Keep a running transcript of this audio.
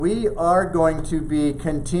We are going to be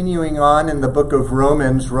continuing on in the book of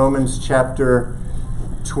Romans chapter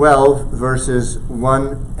 12, verses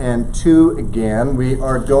 1 and 2 again. We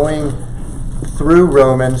are going through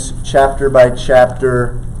Romans chapter by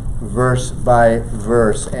chapter, verse by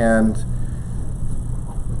verse. And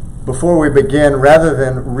before we begin, rather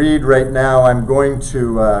than read right now, I'm going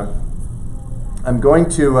to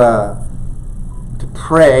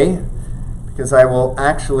pray, because I will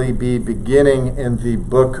actually be beginning in the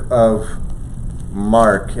book of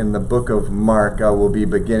Mark. In the book of Mark, I will be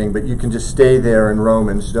beginning, but you can just stay there in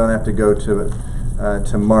Romans. You don't have to go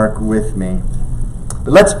to Mark with me.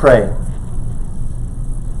 But let's pray.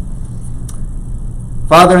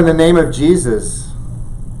 Father, in the name of Jesus,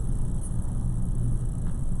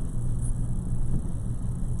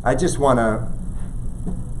 I just want to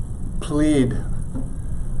plead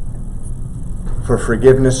for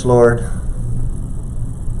forgiveness, Lord.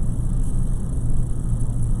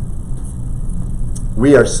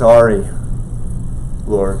 We are sorry,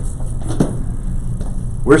 Lord.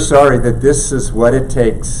 We're sorry that this is what it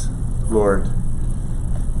takes, Lord,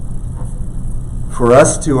 for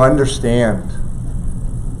us to understand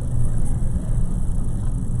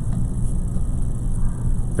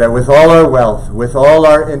that with all our wealth, with all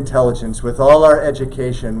our intelligence, with all our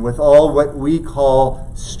education, with all what we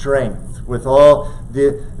call strength, with all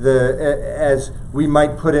the as we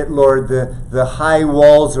might put it, Lord, the high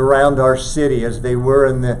walls around our city as they were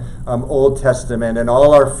in the Old Testament, and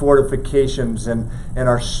all our fortifications and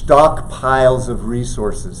our stockpiles of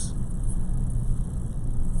resources.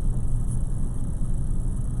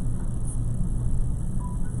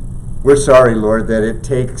 We're sorry, Lord, that it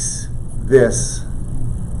takes this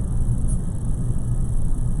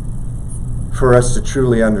for us to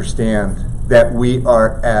truly understand that we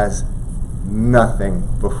are as nothing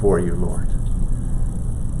before you, Lord.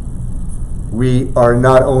 We are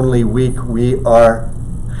not only weak, we are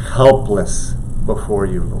helpless before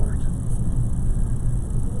you, Lord.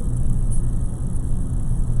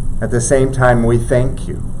 At the same time, we thank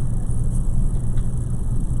you,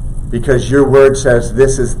 because your word says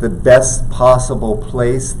this is the best possible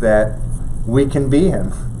place that we can be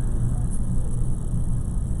in.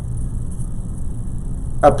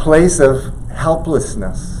 A place of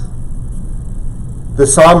helplessness. The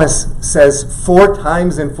psalmist says 4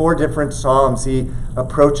 times in 4 different psalms he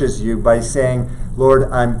approaches you by saying, Lord,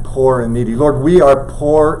 I'm poor and needy. Lord, we are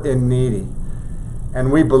poor and needy. And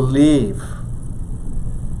we believe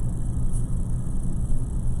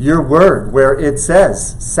your word where it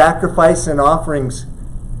says, sacrifice and offerings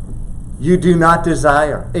you do not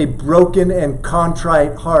desire. A broken and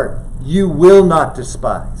contrite heart you will not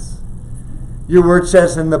despise. Your word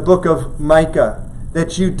says in the book of Micah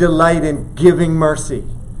that you delight in giving mercy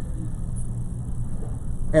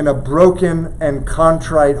and a broken and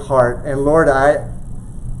contrite heart. And Lord,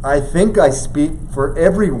 I think I speak for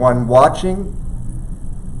everyone watching.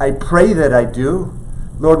 I pray that I do.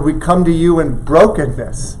 Lord, we come to you in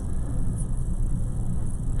brokenness,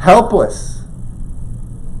 helpless,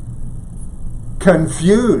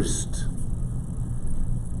 confused,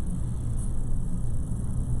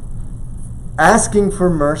 asking for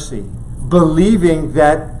mercy, believing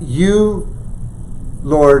that you,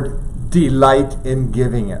 Lord, delight in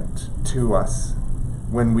giving it to us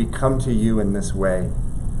when we come to you in this way.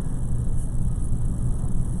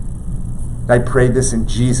 I pray this in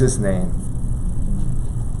Jesus' name.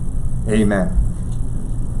 Amen.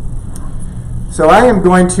 So I am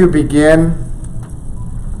going to begin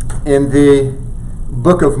in the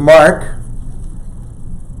book of Mark,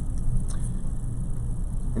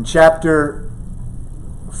 in chapter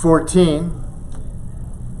 14,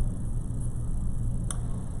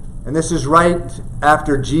 and this is right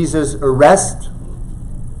after Jesus' arrest.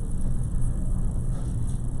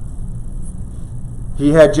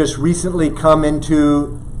 He had just recently come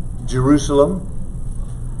into Jerusalem.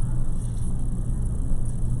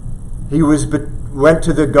 He went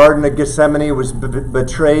to the Garden of Gethsemane, was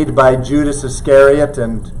betrayed by Judas Iscariot,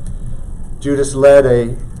 and Judas led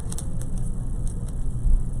a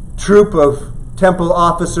troop of temple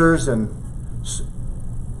officers and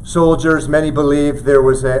soldiers. Many believe there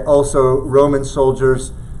was also Roman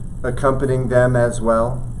soldiers accompanying them as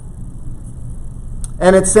well.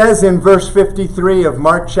 And it says in verse 53 of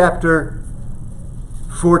Mark chapter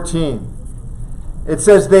 14, it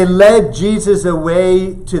says, they led Jesus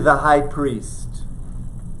away to the high priest,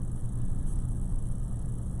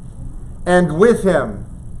 and with him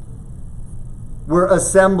were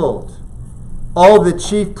assembled all the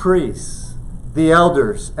chief priests, the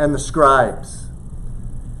elders, and the scribes.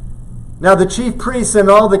 Now the chief priests and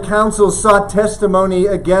all the council sought testimony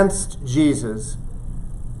against Jesus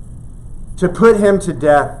to put him to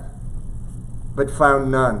death, but found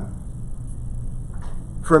none.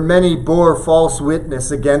 For many bore false witness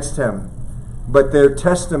against him, but their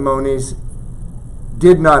testimonies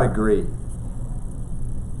did not agree.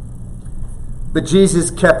 But Jesus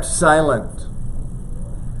kept silent.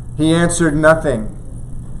 He answered nothing.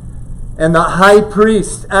 And the high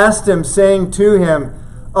priest asked him, saying to him,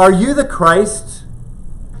 "Are you the Christ,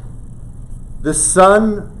 the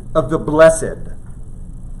Son of the Blessed?"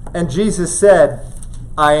 And Jesus said,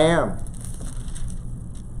 "I am.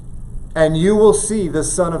 And you will see the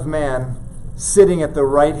Son of Man sitting at the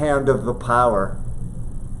right hand of the power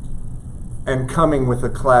and coming with the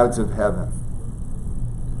clouds of heaven."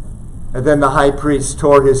 And then the high priest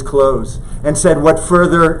tore his clothes and said, "What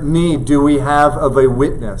further need do we have of a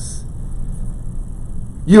witness?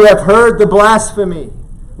 You have heard the blasphemy.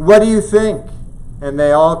 What do you think?" And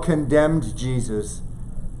they all condemned Jesus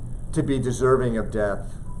to be deserving of death.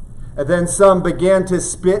 And then some began to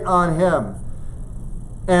spit on him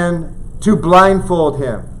and to blindfold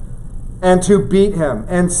him and to beat him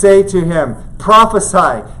and say to him,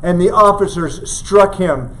 "Prophesy." And the officers struck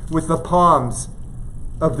him with the palms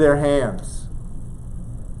of their hands.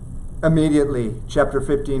 Immediately, chapter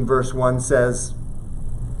 15, verse 1 says,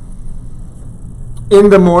 "In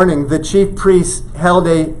the morning, the chief priests held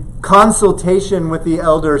a consultation with the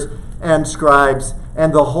elders and scribes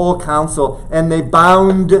and the whole council, and they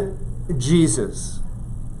bound Jesus.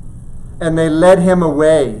 And they led him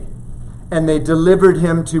away, and they delivered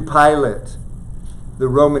him to Pilate, the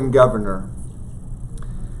Roman governor.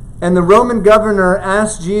 And the Roman governor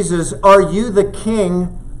asked Jesus, "Are you the king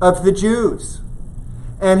of the Jews?"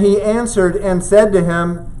 And he answered and said to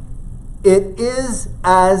him, "It is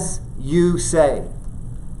as you say."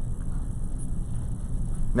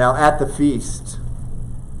 Now at the feast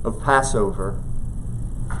of Passover,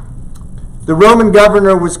 the Roman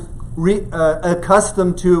governor was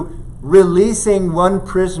accustomed to releasing one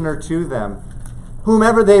prisoner to them,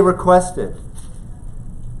 whomever they requested.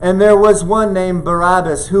 And there was one named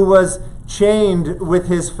Barabbas who was chained with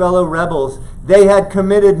his fellow rebels. They had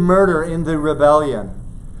committed murder in the rebellion.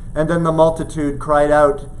 And then the multitude cried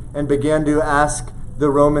out and began to ask the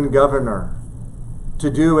Roman governor to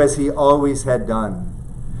do as he always had done.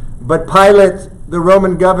 But Pilate, the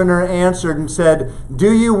Roman governor, answered and said,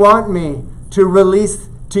 "Do you want me to release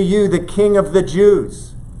to you the king of the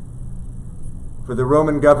Jews?" For the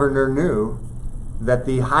Roman governor knew that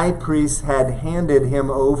the high priest had handed him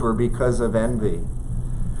over because of envy.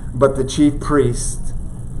 But the chief priest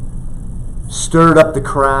stirred up the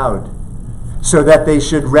crowd so that they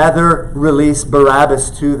should rather release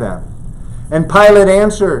Barabbas to them. And Pilate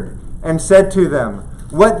answered and said to them,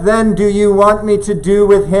 "What then do you want me to do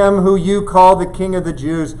with him who you call the king of the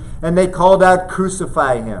Jews?" And they called out,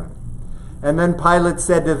 "Crucify him." And then Pilate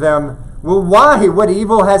said to them, "Well, why? What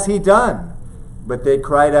evil has he done?" But they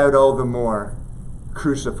cried out all the more,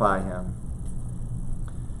 "Crucify him."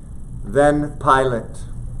 Then Pilate,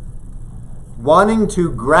 wanting to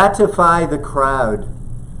gratify the crowd,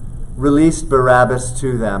 released Barabbas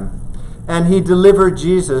to them, and he delivered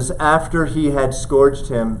Jesus after he had scourged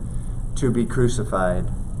him to be crucified.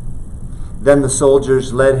 Then the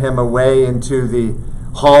soldiers led him away into the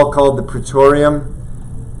hall called the Praetorium.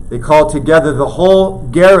 They called together the whole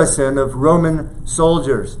garrison of Roman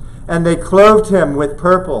soldiers, and they clothed him with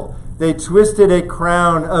purple. They twisted a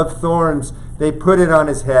crown of thorns. They put it on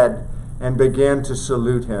his head and began to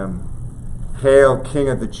salute him, "Hail, King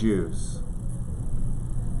of the Jews."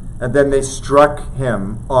 And then they struck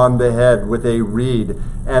him on the head with a reed,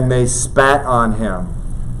 and they spat on him.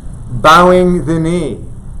 Bowing the knee,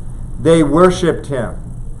 they worshipped him.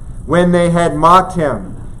 When they had mocked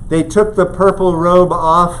him, they took the purple robe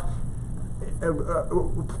off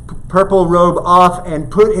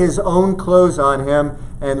and put his own clothes on him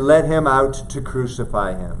and led him out to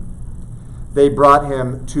crucify him. They brought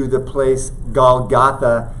him to the place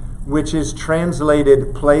Golgotha, which is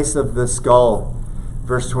translated place of the skull.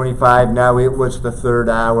 Verse 25, now it was the third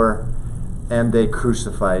hour, and they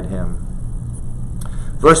crucified him.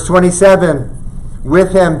 Verse 27, with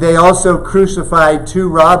him they also crucified two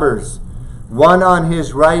robbers, one on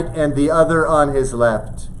his right and the other on his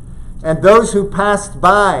left. And those who passed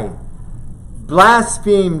by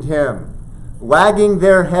blasphemed him, wagging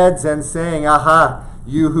their heads and saying, "Aha,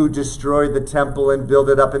 you who destroyed the temple and build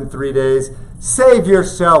it up in 3 days, save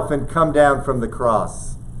yourself and come down from the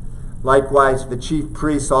cross." Likewise, the chief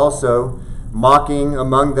priests also, mocking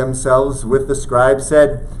among themselves with the scribes,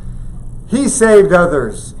 said, "He saved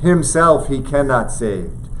others, himself he cannot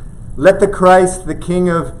save. Let the Christ, the King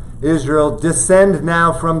of Israel, descend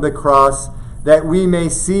now from the cross, that we may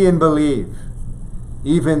see and believe."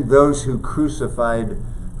 even those who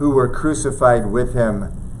were crucified with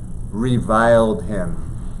him, reviled him.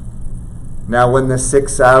 Now when the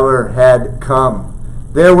 6th hour had come,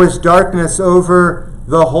 there was darkness over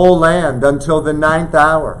the whole land until the 9th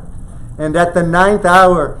hour. And at the 9th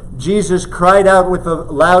hour, Jesus cried out with a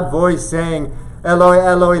loud voice, saying, Eloi,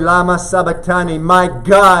 Eloi, lama sabachthani, my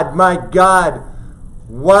God,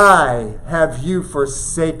 why have you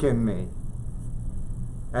forsaken me?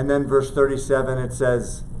 And then verse 37, it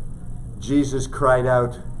says, Jesus cried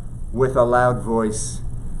out with a loud voice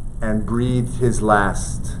and breathed his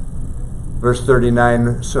last. Verse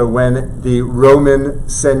 39, so when the Roman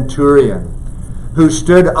centurion who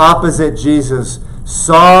stood opposite Jesus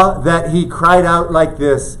saw that he cried out like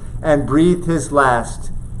this and breathed his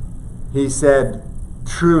last, he said,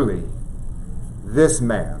 truly, this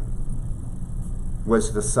man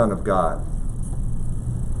was the Son of God.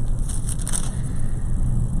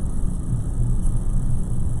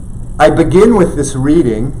 I begin with this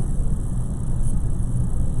reading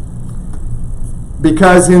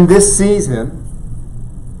because in this season,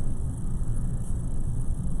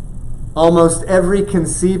 almost every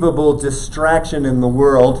conceivable distraction in the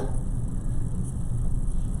world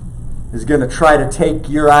is going to try to take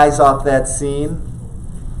your eyes off that scene.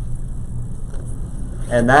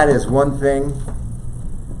 And that is one thing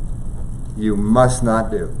you must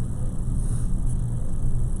not do.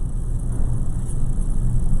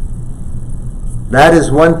 That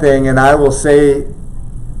is one thing, and I will say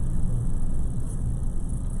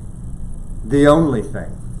the only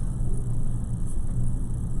thing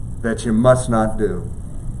that you must not do.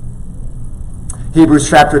 Hebrews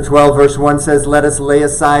chapter 12 verse 1 says, let us lay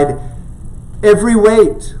aside every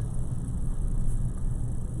weight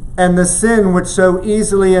and the sin which so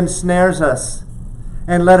easily ensnares us,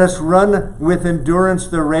 and let us run with endurance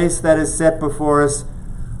the race that is set before us,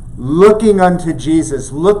 looking unto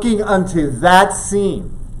Jesus, looking unto that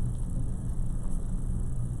scene.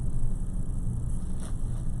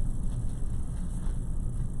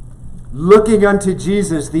 Looking unto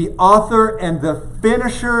Jesus, the author and the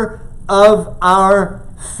finisher of our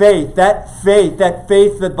faith. That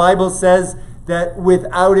faith, the Bible says that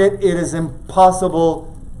without it, it is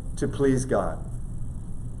impossible to please God.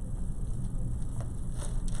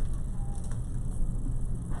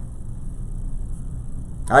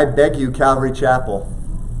 I beg you, Calvary Chapel,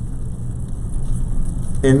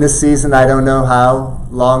 in this season, I don't know how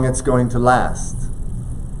long it's going to last.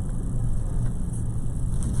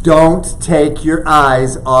 Don't take your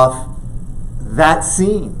eyes off that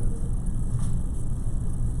scene.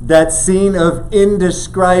 That scene of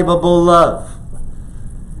indescribable love.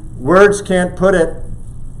 Words can't put it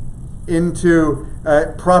into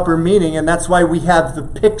proper meaning, and that's why we have the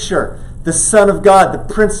picture. The Son of God,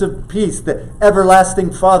 the Prince of Peace, the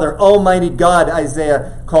everlasting Father, Almighty God,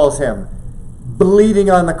 Isaiah calls him, bleeding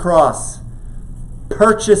on the cross,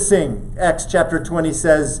 purchasing, Acts chapter 20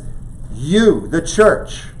 says, you, the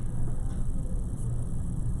church,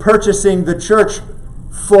 purchasing the church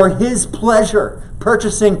for his pleasure,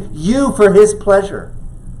 purchasing you for his pleasure.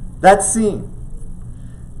 That scene.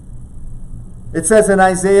 It says in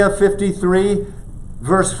Isaiah 53,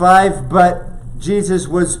 verse 5, but Jesus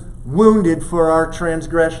was wounded for our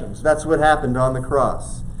transgressions. That's what happened on the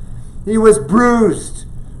cross. He was bruised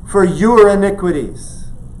for your iniquities.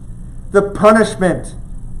 The punishment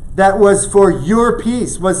that was for your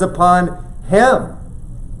peace was upon him.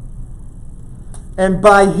 And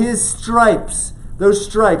by his stripes,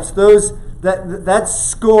 that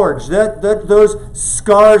scourge, those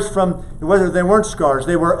scars from, whether they weren't scars,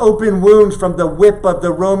 they were open wounds from the whip of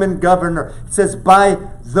the Roman governor. It says, by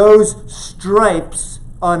those stripes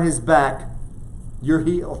on his back, you're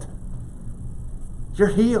healed. You're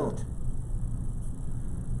healed.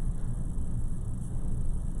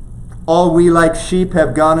 All we like sheep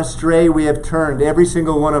have gone astray. We have turned, every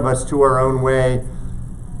single one of us, to our own way.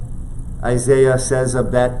 Isaiah says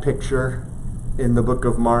of that picture in the book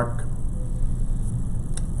of Mark,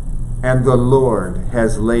 and the Lord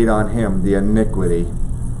has laid on him the iniquity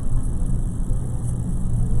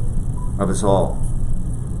of us all.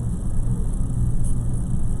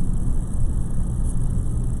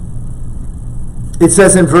 It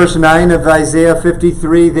says in verse 9 of Isaiah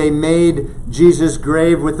 53, they made Jesus'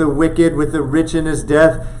 grave with the wicked, with the rich in his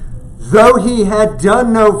death, though he had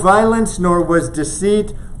done no violence, nor was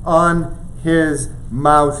deceit on his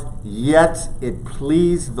mouth, yet it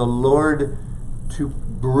pleased the Lord to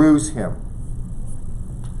bruise him,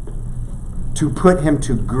 to put him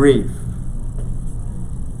to grief.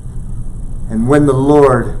 And when the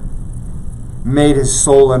Lord made his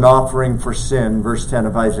soul an offering for sin, verse 10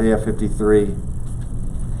 of Isaiah 53,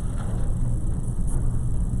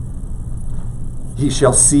 he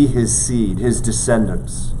shall see his seed, his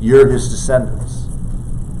descendants. You're his descendants.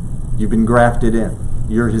 You've been grafted in.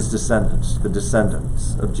 You're his descendants, the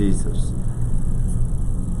descendants of Jesus.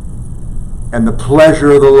 And the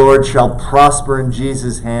pleasure of the Lord shall prosper in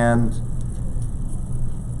Jesus' hand.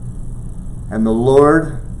 And the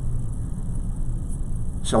Lord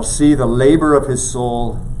shall see the labor of his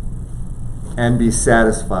soul and be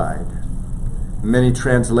satisfied. Many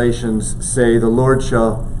translations say the Lord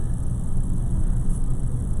shall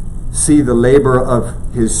see the labor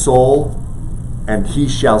of his soul and he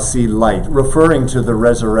shall see light, referring to the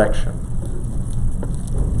resurrection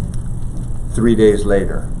 3 days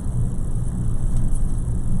later.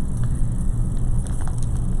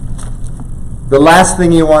 The last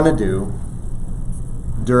thing you want to do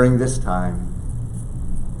during this time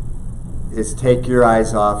is take your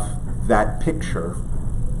eyes off that picture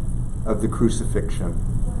of the crucifixion,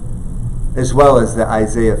 as well as the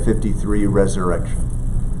Isaiah 53 resurrection.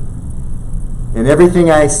 And everything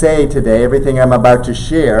I say today, everything I'm about to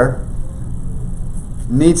share,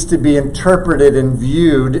 needs to be interpreted and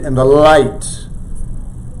viewed in the light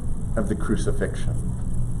of the crucifixion,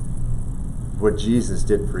 what Jesus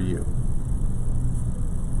did for you.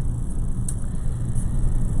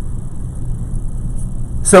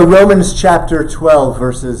 So Romans chapter 12,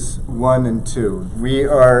 verses 1 and 2. We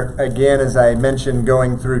are, again, as I mentioned,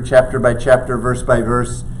 going through chapter by chapter, verse by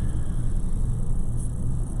verse.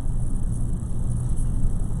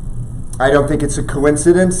 I don't think it's a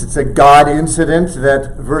coincidence. It's a God incident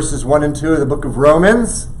that verses 1 and 2 of the book of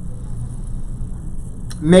Romans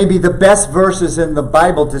may be the best verses in the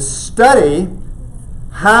Bible to study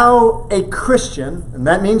how a Christian, and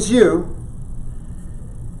that means you,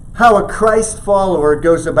 how a Christ follower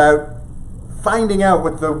goes about finding out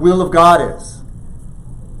what the will of God is.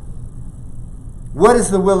 What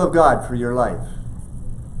is the will of God for your life?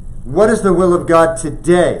 What is the will of God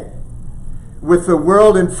today? With the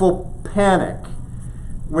world in full panic,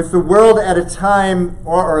 with the world at a time,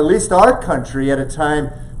 or at least our country at a time,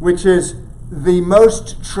 which is the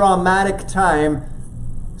most traumatic time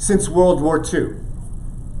since World War II.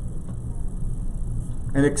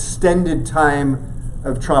 An extended time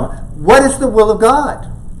of trauma. What is the will of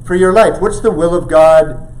God for your life? What's the will of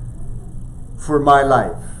God for my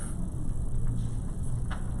life?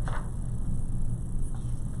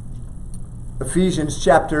 Ephesians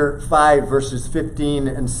chapter 5, verses 15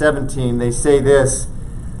 and 17, they say this: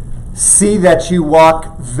 see that you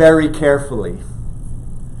walk very carefully,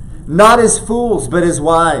 not as fools, but as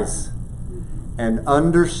wise, and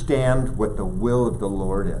understand what the will of the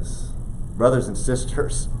Lord is. Brothers and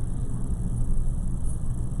sisters,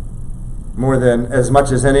 more than as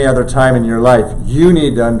much as any other time in your life, you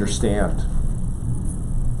need to understand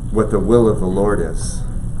what the will of the Lord is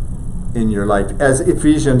in your life. As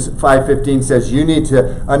Ephesians 5:15 says, you need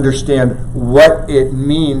to understand what it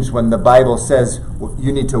means when the Bible says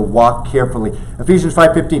you need to walk carefully. Ephesians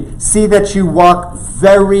 5:15, see that you walk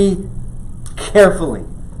very carefully,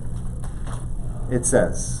 it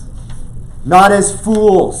says. Not as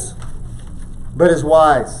fools, but as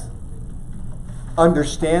wise.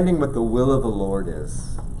 Understanding what the will of the Lord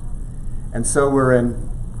is. And so we're in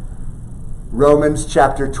Romans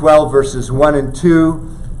chapter 12, verses 1 and 2.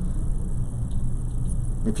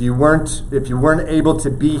 If you weren't able to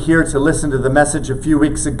be here to listen to the message a few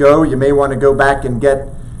weeks ago, you may want to go back and get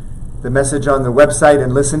the message on the website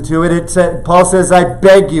and listen to it. Paul says, I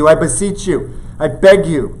beg you, I beseech you, I beg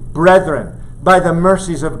you, brethren, by the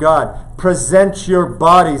mercies of God, present your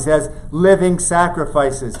bodies as living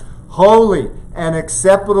sacrifices, holy and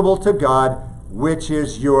acceptable to God, which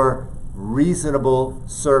is your reasonable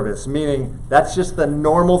service. Meaning, that's just the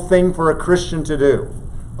normal thing for a Christian to do.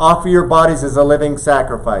 Offer your bodies as a living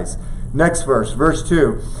sacrifice. Next verse, verse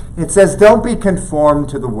 2. It says, don't be conformed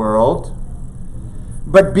to the world,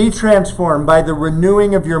 but be transformed by the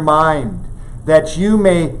renewing of your mind, that you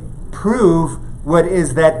may prove what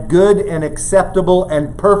is that good and acceptable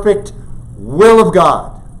and perfect will of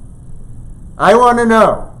God. I want to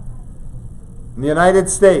know, in the United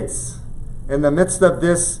States, in the midst of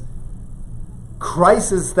this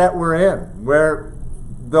crisis that we're in, where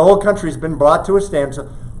the whole country's been brought to a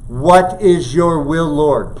standstill, what is your will,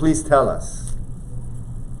 Lord? Please tell us.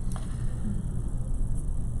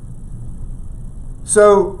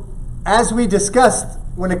 So, as we discussed,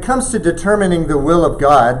 when it comes to determining the will of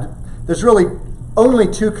God, there's really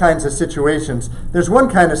only two kinds of situations. There's one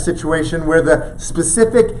kind of situation where the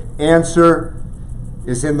specific answer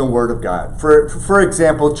is in the Word of God. For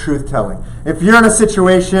example, truth-telling. If you're in a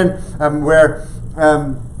situation where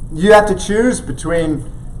you have to choose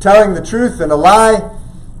between telling the truth and a lie,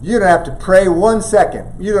 you don't have to pray 1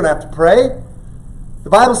 second. You don't have to pray. The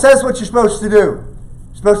Bible says what you're supposed to do.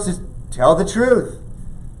 You're supposed to tell the truth.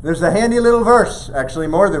 There's a handy little verse, actually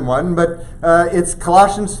more than one, but it's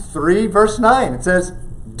Colossians 3, verse 9. It says,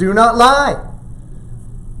 do not lie.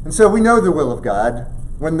 And so we know the will of God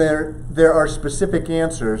when there are specific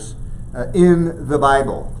answers in the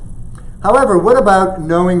Bible. However, what about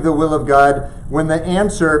knowing the will of God when the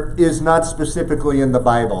answer is not specifically in the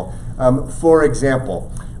Bible? For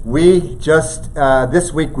example, we just,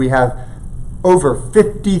 this week we have over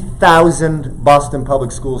 50,000 Boston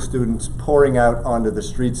Public School students pouring out onto the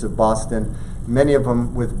streets of Boston, many of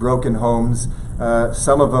them with broken homes,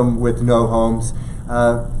 some of them with no homes.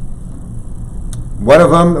 One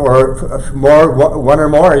of them, or more, one or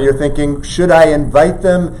more, you're thinking, should I invite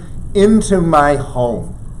them into my home?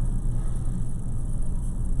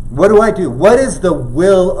 What do I do? What is the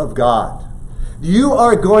will of God? You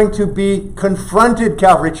are going to be confronted,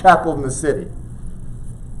 Calvary Chapel in the city,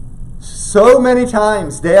 so many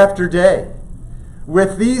times, day after day,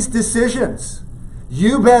 with these decisions.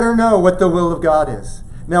 You better know what the will of God is.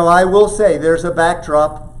 Now, I will say there's a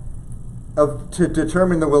backdrop to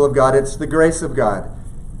determine the will of God. It's the grace of God.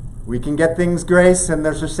 We can get things grace, and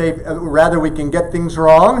there's a safe. Rather, we can get things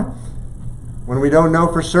wrong when we don't know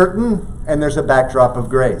for certain, and there's a backdrop of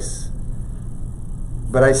grace.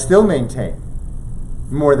 But I still maintain,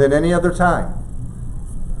 more than any other time,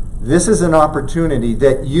 this is an opportunity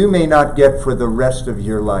that you may not get for the rest of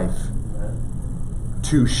your life.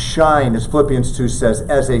 To shine, as Philippians 2 says,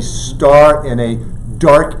 as a star in a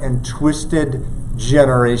dark and twisted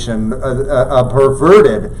generation, a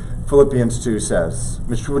perverted, Philippians 2 says,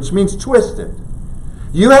 which means twisted.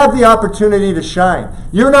 You have the opportunity to shine.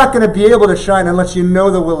 You're not going to be able to shine unless you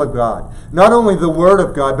know the will of God. Not only the Word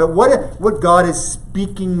of God, but what God is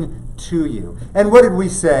speaking to you. And what did we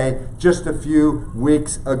say just a few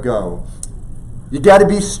weeks ago? You got to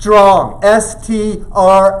be strong. S-T-R-O-N-G.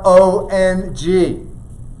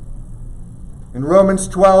 In Romans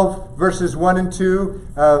 12, verses 1 and 2,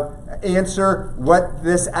 answer what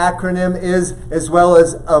this acronym is, as well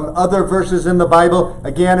as other verses in the Bible.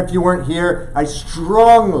 Again, if you weren't here, I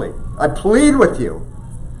plead with you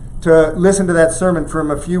to listen to that sermon from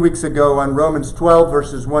a few weeks ago on Romans 12,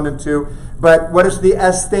 verses 1 and 2. But what does the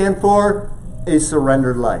S stand for? A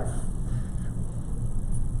surrendered life.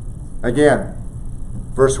 Again,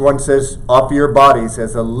 verse 1 says, offer your bodies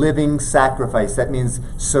as a living sacrifice. That means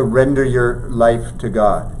surrender your life to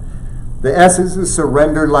God. The S is a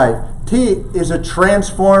surrendered life. T is a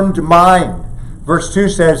transformed mind. Verse 2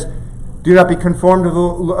 says, do not be conformed to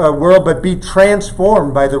the world, but be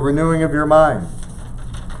transformed by the renewing of your mind.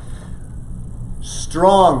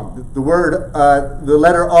 Strong, the word, the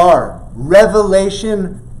letter R,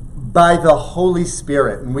 revelation by the Holy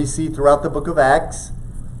Spirit. And we see throughout the book of Acts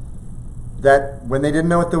that when they didn't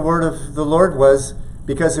know what the word of the Lord was,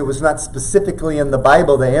 because it was not specifically in the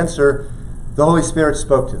Bible, the answer, the Holy Spirit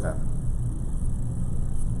spoke to them.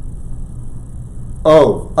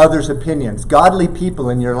 O, others' opinions, godly people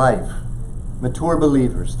in your life, mature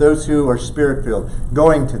believers, those who are Spirit-filled,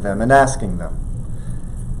 going to them and asking them.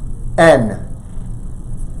 N,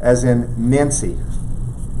 as in Nancy,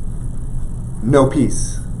 no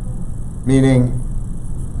peace, meaning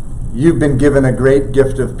you've been given a great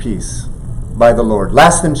gift of peace by the Lord.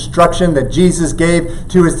 Last instruction that Jesus gave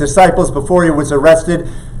to his disciples before he was arrested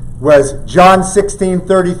was John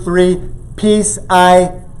 16:33, peace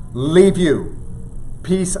I leave you,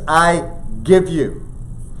 peace I give you.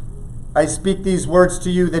 I speak these words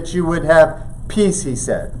to you that you would have peace, he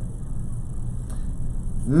said.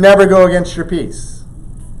 Never go against your peace.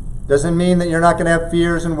 Doesn't mean that you're not going to have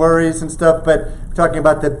fears and worries and stuff, but we're talking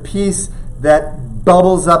about the peace that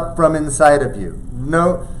bubbles up from inside of you.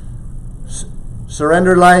 No,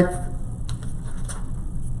 surrender life,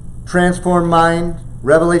 transform mind,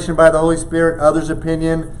 revelation by the Holy Spirit, others'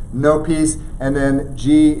 opinion, no peace, and then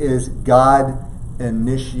G is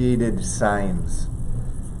God-initiated signs.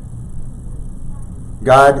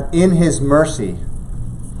 God, in his mercy,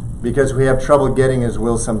 because we have trouble getting his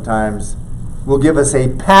will sometimes, will give us a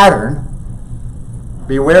pattern.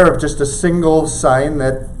 Beware of just a single sign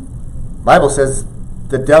that the Bible says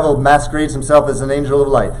the devil masquerades himself as an angel of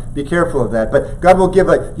light. Be careful of that. But God will give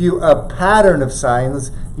you a pattern of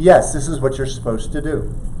signs. Yes, this is what you're supposed to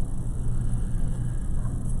do.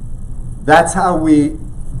 That's how we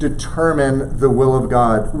determine the will of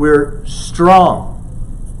God. We're strong.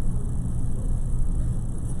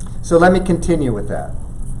 So let me continue with that.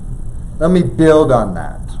 Let me build on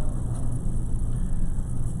that.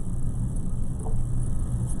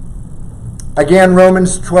 Again,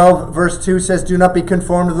 Romans 12, verse 2 says, do not be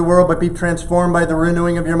conformed to the world, but be transformed by the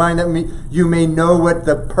renewing of your mind, that you may know what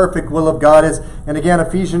the perfect will of God is. And again,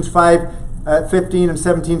 Ephesians 5, 15 and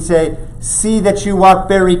 17 say, see that you walk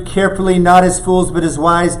very carefully, not as fools, but as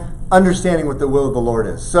wise, understanding what the will of the Lord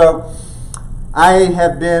is. So, I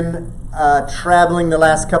have been traveling the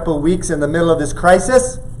last couple of weeks in the middle of this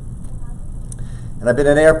crisis. And I've been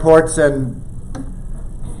in airports and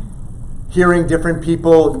hearing different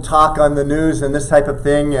people talk on the news and this type of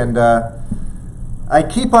thing, and I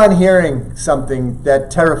keep on hearing something that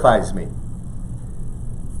terrifies me.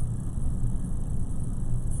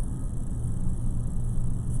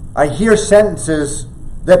 I hear sentences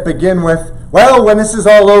that begin with, well, when this is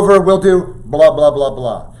all over, we'll do blah, blah, blah,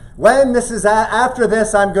 blah. When this is after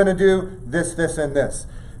this, I'm going to do this, this, and this.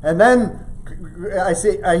 And then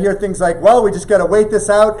I hear things like, well, we just got to wait this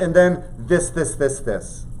out, and then this, this, this,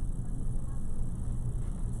 this.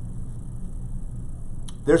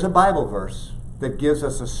 There's a Bible verse that gives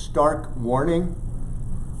us a stark warning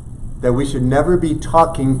that we should never be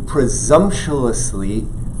talking presumptuously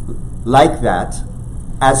like that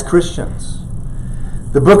as Christians.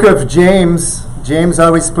 The book of James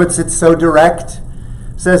always puts it so direct.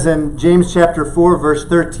 It says in James chapter 4, verse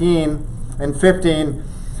 13 and 15,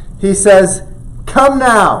 he says, come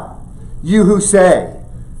now, you who say,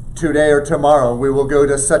 today or tomorrow we will go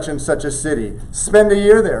to such and such a city, spend a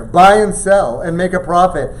year there, buy and sell, and make a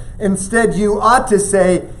profit. Instead, you ought to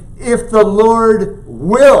say, if the Lord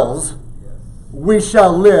wills, we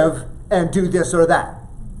shall live and do this or that.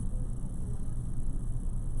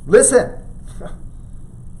 Listen,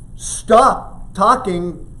 stop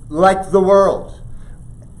talking like the world.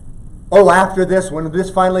 Oh, after this, when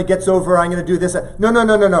this finally gets over, I'm going to do this.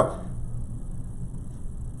 No.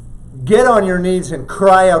 Get on your knees and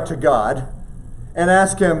cry out to God and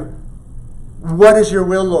ask Him, what is your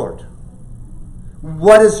will, Lord?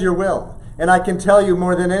 What is your will? And I can tell you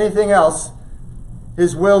more than anything else,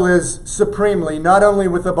 His will is supremely, not only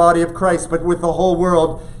with the body of Christ, but with the whole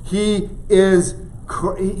world. He is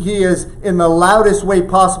in the loudest way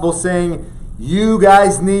possible saying, you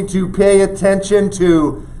guys need to pay attention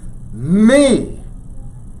to me.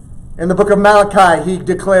 In the book of Malachi, He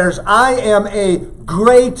declares, I am a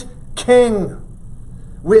great King.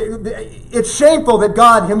 It's shameful that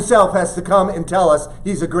God Himself has to come and tell us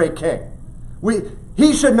He's a great King.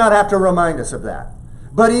 He should not have to remind us of that.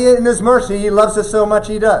 But in His mercy, He loves us so much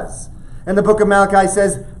He does. And the book of Malachi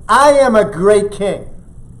says, I am a great King.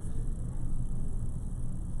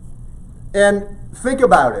 And think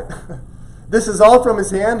about it. This is all from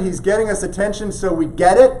His hand. He's getting us attention so we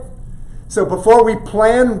get it. So before we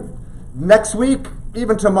plan next week,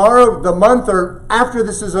 even tomorrow, the month, or after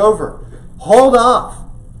this is over, hold off.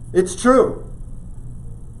 It's true.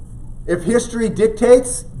 If history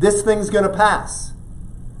dictates, this thing's going to pass.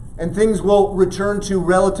 And things will return to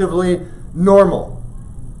relatively normal.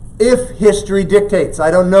 If history dictates. I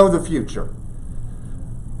don't know the future.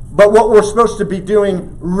 But what we're supposed to be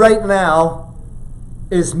doing right now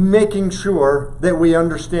is making sure that we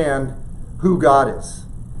understand who God is.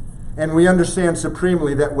 And we understand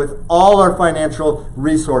supremely that with all our financial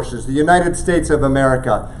resources, the United States of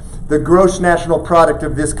America, the gross national product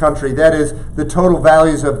of this country, that is the total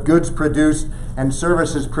values of goods produced and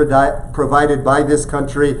services provided by this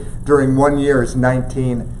country during 1 year is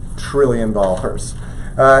 $19 trillion.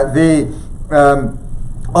 The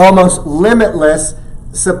almost limitless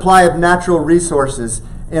supply of natural resources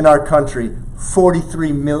in our country,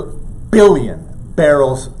 43 billion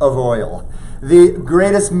barrels of oil. The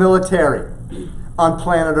greatest military on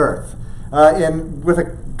planet Earth. With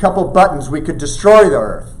a couple buttons, we could destroy the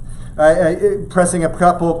Earth. Pressing a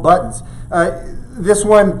couple buttons. This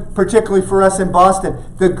one, particularly for us in Boston,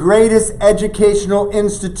 the greatest educational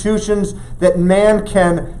institutions that man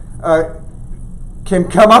can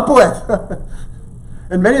come up with.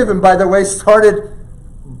 And many of them, by the way,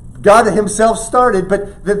 God Himself started,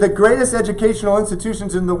 but the greatest educational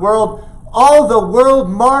institutions in the world. All the world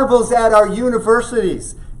marvels at our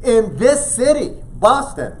universities in this city,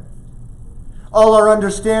 Boston. All our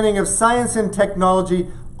understanding of science and technology,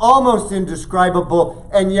 almost indescribable,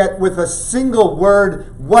 and yet with a single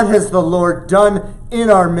word, what has the Lord done in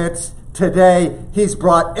our midst today? He's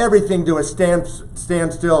brought everything to a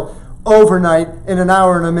standstill overnight, in an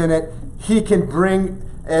hour and a minute. He can bring,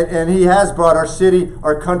 and He has brought our city,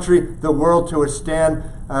 our country, the world to a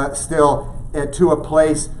standstill, to a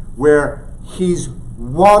place where He's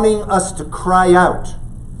wanting us to cry out.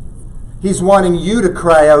 He's wanting you to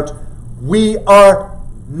cry out, we are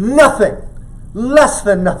nothing, less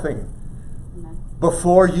than nothing,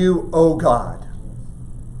 before you, O God.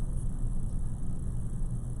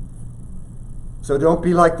 So don't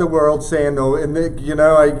be like the world saying, "No,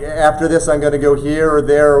 after this I'm going to go here or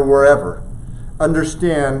there or wherever."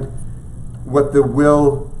 Understand what the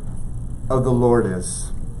will of the Lord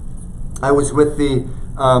is. I was with the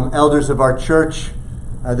elders of our church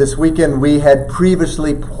this weekend. We had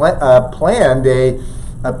previously planned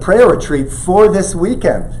a prayer retreat for this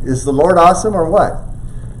weekend. Is the Lord awesome or what?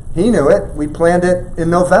 He knew it. We planned it in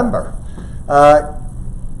November.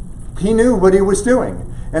 He knew what he was doing.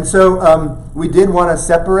 And so we did want to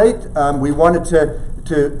separate. We wanted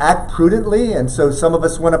to act prudently, and so some of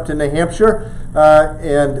us went up to New Hampshire,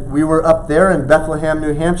 and we were up there in Bethlehem,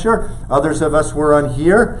 New Hampshire. Others of us were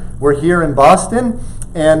We're here in Boston.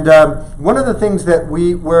 And one of the things that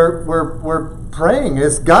we were praying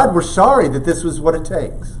is, God, we're sorry that this was what it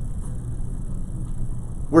takes.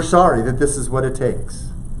 We're sorry that this is what it takes.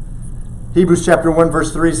 Hebrews chapter 1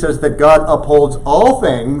 verse 3 says that God upholds all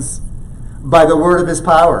things by the word of his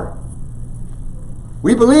power.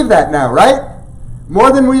 We believe that now, right?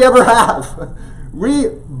 More than we ever have. We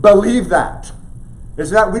believe that.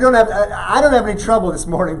 I don't have any trouble this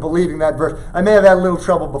morning believing that verse. I may have had a little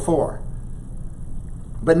trouble before.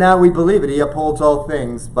 But now we believe it. He upholds all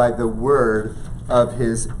things by the word of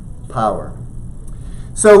his power.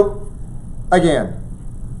 So, again,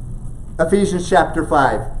 Ephesians chapter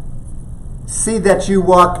 5. See that you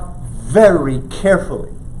walk very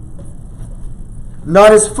carefully.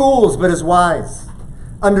 Not as fools, but as wise.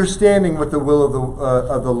 Understanding what the will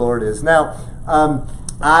of the Lord is. Now,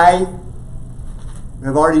 I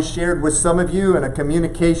have already shared with some of you in a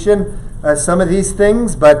communication some of these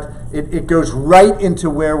things, but it goes right into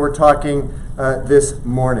where we're talking this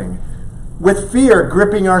morning. With fear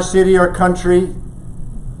gripping our city, our country,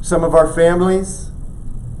 some of our families,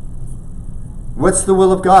 what's the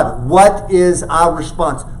will of God? What is our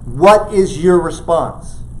response? What is your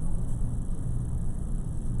response?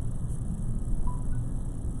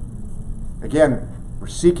 Again, we're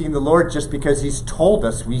seeking the Lord just because he's told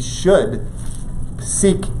us we should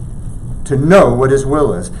seek to know what his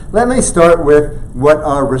will is. Let me start with what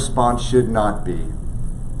our response should not be.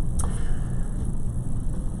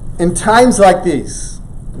 In times like these,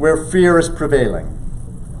 where fear is prevailing,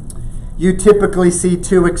 you typically see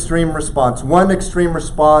two extreme responses. One extreme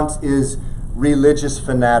response is religious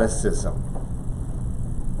fanaticism.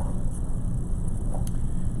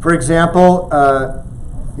 For example,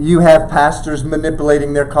 you have pastors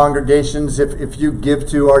manipulating their congregations. If you give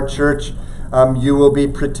to our church, you will be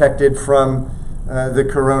protected from the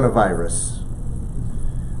coronavirus.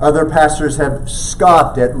 Other pastors have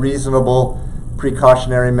scoffed at reasonable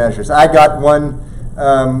precautionary measures. I got one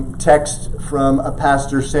text from a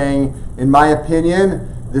pastor saying, in my opinion,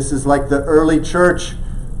 this is like the early church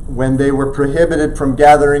when they were prohibited from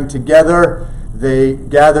gathering together. They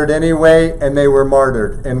gathered anyway, and they were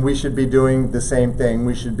martyred. And we should be doing the same thing.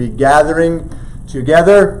 We should be gathering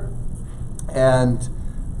together, and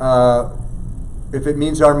if it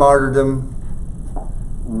means our martyrdom,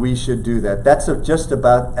 we should do that. That's just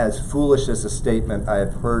about as foolish as a statement I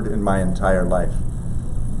have heard in my entire life.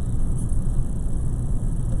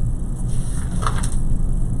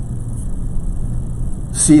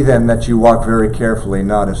 See then that you walk very carefully,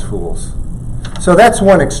 not as fools. So that's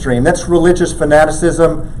one extreme. That's religious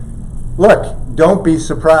fanaticism. Look, don't be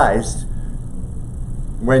surprised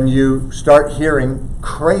when you start hearing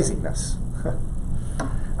craziness.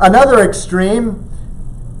 Another extreme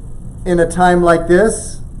in a time like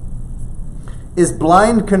this is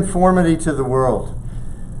blind conformity to the world.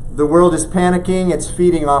 The world is panicking. It's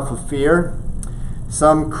feeding off of fear.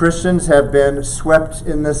 Some Christians have been swept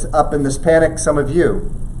up in this panic. Some of you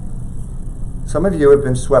have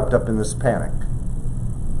been swept up in this panic.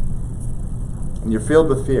 And you're filled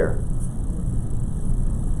with fear.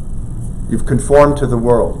 You've conformed to the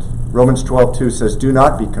world. Romans 12:2 says, do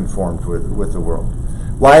not be conformed with the world.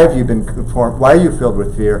 Why have you been conformed? Why are you filled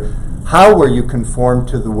with fear? How were you conformed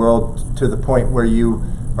to the world to the point where you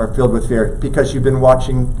are filled with fear? Because you've been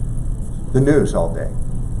watching the news all day.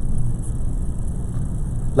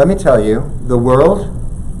 Let me tell you, the world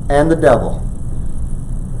and the devil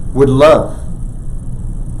would love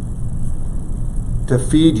to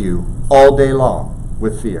feed you all day long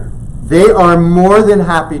with fear. They are more than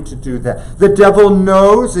happy to do that. The devil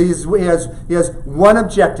knows he has one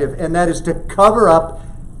objective, and that is to cover up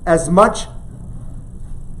as much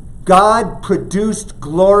God-produced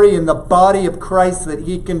glory in the body of Christ that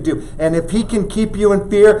he can do. And if he can keep you in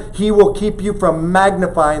fear, he will keep you from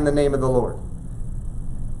magnifying the name of the Lord.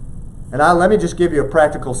 And let me just give you a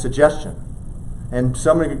practical suggestion. And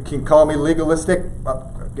somebody can call me legalistic.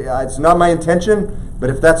 It's not my intention But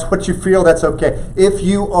if that's what you feel, that's okay. If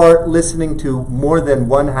you are listening to more than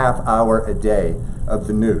 1/2 hour a day of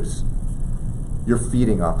the news, you're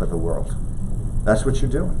feeding off of the world. That's what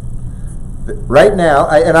you're doing. Right now,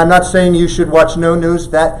 and I'm not saying you should watch no news.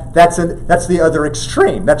 That's the other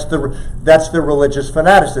extreme. That's the religious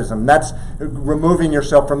fanaticism. That's removing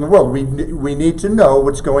yourself from the world. We need to know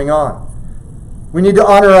what's going on. We need to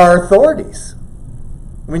honor our authorities.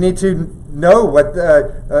 We need to know what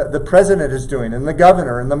the president is doing, and the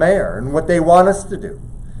governor, and the mayor, and what they want us to do.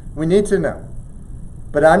 We need to know.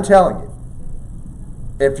 But I'm telling you,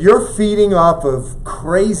 if you're feeding off of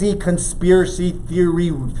crazy conspiracy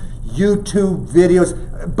theory YouTube videos,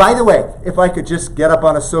 by the way, if I could just get up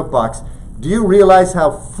on a soapbox, do you realize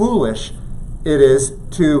how foolish it is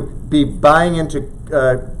to be buying into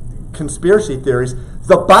conspiracy theories?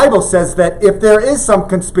 The Bible says that if there is some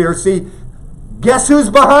conspiracy, guess who's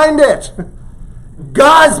behind it?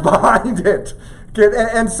 God's behind it.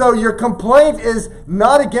 And so your complaint is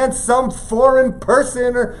not against some foreign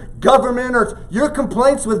person or government, or your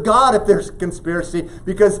complaint's with God if there's conspiracy,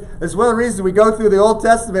 because it's one of the reasons we go through the Old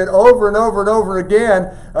Testament over and over and over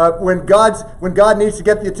again. When God needs to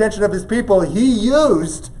get the attention of his people, he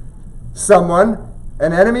used someone,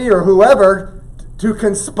 an enemy or whoever, to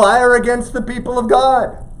conspire against the people of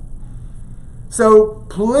God. So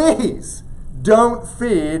please don't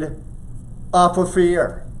feed off of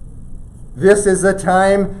fear. This is a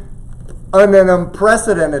time, an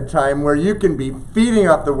unprecedented time, where you can be feeding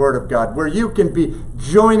off the Word of God, where you can be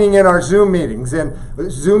joining in our Zoom meetings and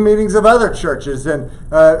Zoom meetings of other churches and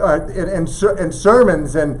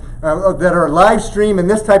sermons and that are live stream and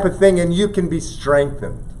this type of thing, and you can be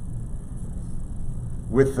strengthened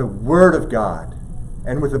with the Word of God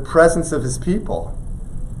and with the presence of his people.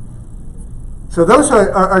 So those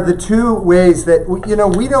are the two ways that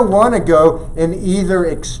we don't want to go in either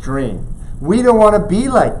extreme. We don't want to be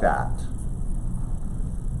like that.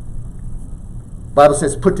 The Bible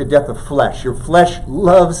says, put to death the flesh. Your flesh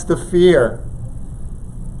loves the fear.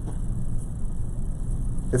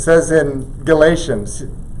 It says in Galatians,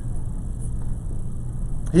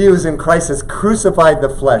 he who is in Christ has crucified the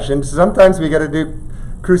flesh. And sometimes we got to do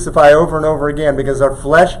crucify over and over again, because our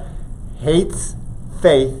flesh hates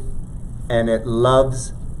faith and it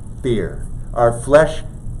loves fear. Our flesh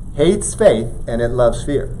hates faith and it loves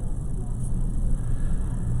fear.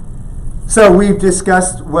 So we've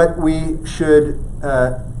discussed what we should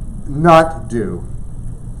not do.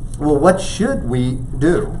 Well, what should we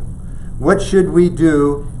do? What should we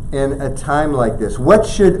do in a time like this? What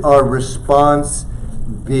should our response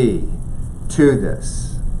be to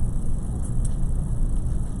this?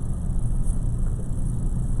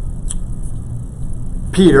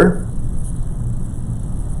 Peter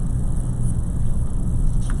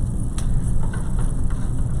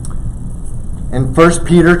in 1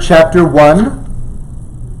 Peter chapter 1,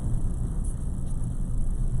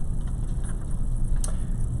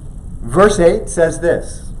 verse 8 says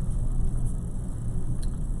this: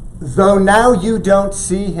 though now you don't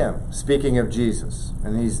see him, speaking of Jesus,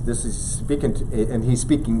 and he's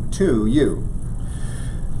speaking to you.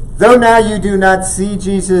 Though now you do not see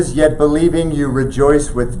Jesus, yet believing you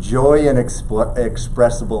rejoice with joy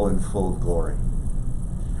inexpressible and full of glory.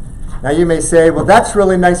 Now you may say, well, that's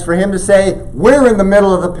really nice for him to say. We're in the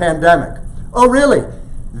middle of the pandemic. Oh, really?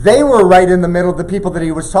 They were right in the middle of the people that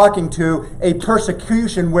he was talking to, a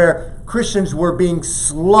persecution where Christians were being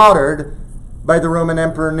slaughtered by the Roman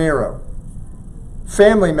Emperor Nero.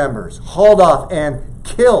 Family members hauled off and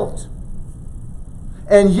killed.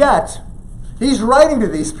 And yet, he's writing to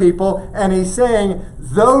these people and he's saying,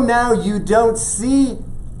 though now you don't see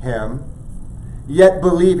him, yet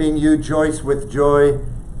believing you rejoice with joy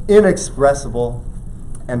inexpressible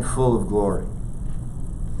and full of glory.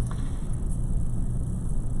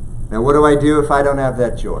 Now, what do I do if I don't have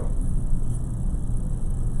that joy?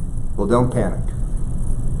 Well, don't panic.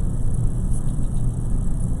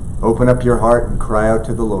 Open up your heart and cry out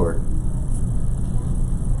to the Lord.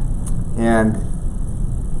 And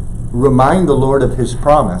remind the Lord of his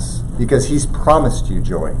promise, because he's promised you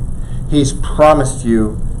joy. He's promised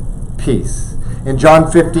you peace. In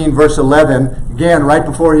John 15, verse 11, again, right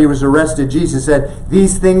before he was arrested, Jesus said,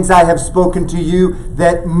 these things I have spoken to you,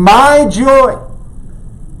 that my joy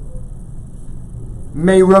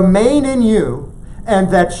may remain in you, and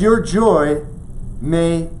that your joy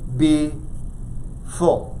may be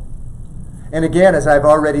full. And again, as I've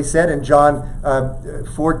already said in John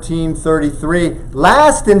 14:33,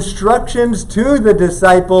 last instructions to the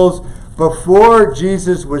disciples before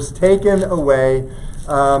Jesus was taken away.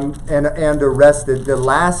 and arrested. The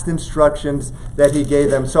last instructions that he gave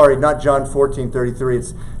them, sorry, not John 14:33,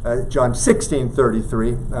 it's John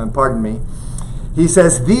 16:33, pardon me. He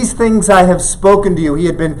says, these things I have spoken to you. He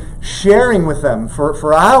had been sharing with them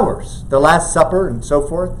for hours, the Last Supper and so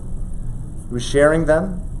forth. He was sharing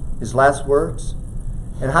them, his last words.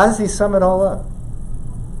 And how does he sum it all up?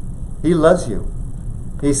 He loves you.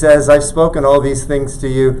 He says, I've spoken all these things to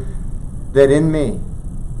you, that in me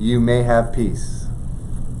you may have peace.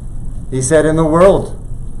 He said, in the world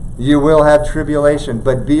you will have tribulation,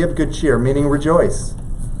 but be of good cheer, meaning rejoice.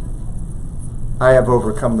 I have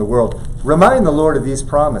overcome the world. Remind the Lord of these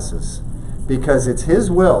promises, because it's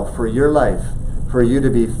his will for your life, for you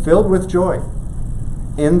to be filled with joy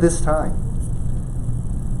in this time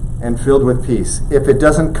and filled with peace. If it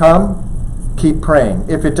doesn't come, keep praying.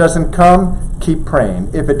 If it doesn't come, keep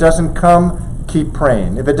praying. If it doesn't come, keep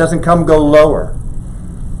praying. If it doesn't come, go lower.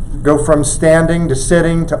 Go from standing to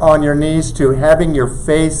sitting to on your knees to having your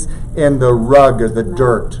face in the rug or the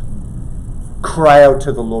dirt. Cry out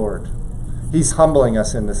to the Lord. He's humbling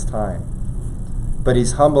us in this time. But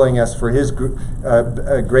he's humbling us for his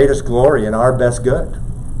greatest glory and our best good.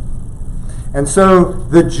 And so,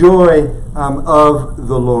 the joy of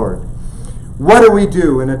the Lord. What do we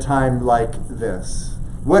do in a time like this?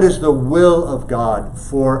 What is the will of God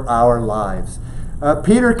for our lives?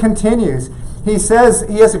 Peter continues. He says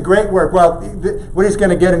he has a great work. Well, what he's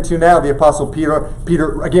going to get into now, the Apostle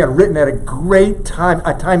Peter, again, written at a great time,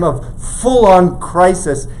 a time of full-on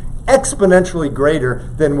crisis, exponentially greater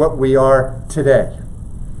than what we are today.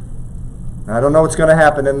 I don't know what's going to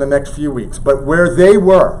happen in the next few weeks, but where they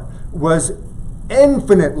were was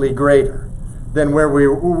infinitely greater than where we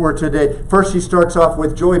were today. First, he starts off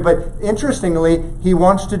with joy, but interestingly, he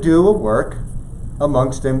wants to do a work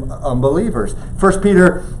amongst unbelievers. 1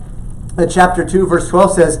 Peter chapter 2, verse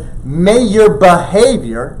 12 says, may your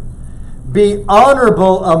behavior be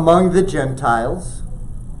honorable among the Gentiles,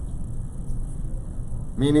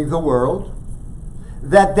 meaning the world,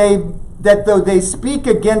 that though they speak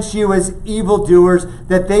against you as evildoers,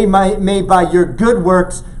 that they may by your good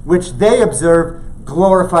works, which they observe,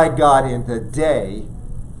 glorify God in the day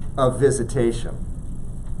of visitation.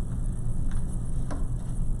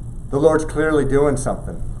 The Lord's clearly doing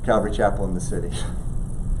something, Calvary Chapel in the city.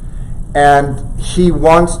 And he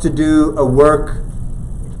wants to do a work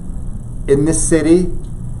in this city,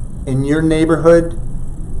 in your neighborhood,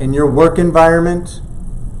 in your work environment,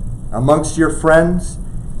 amongst your friends.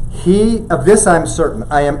 Of this I'm certain,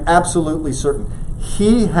 I am absolutely certain.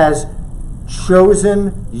 He has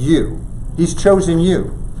chosen you. He's chosen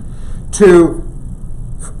you to,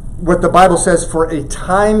 what the Bible says, for a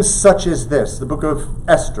time such as this. The book of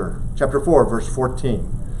Esther, chapter 4, verse 14,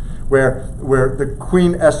 where the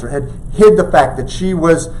Queen Esther had hid the fact that she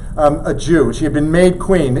was a Jew. She had been made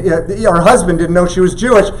queen. Her husband didn't know she was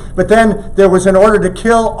Jewish, but then there was an order to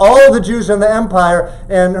kill all the Jews in the empire,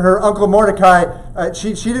 and her uncle Mordecai,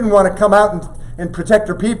 she didn't want to come out and protect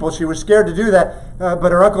her people. She was scared to do that,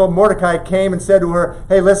 but her uncle Mordecai came and said to her,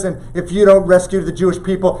 hey, listen, if you don't rescue the Jewish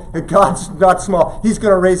people, God's not small. He's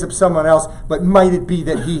going to raise up someone else, but might it be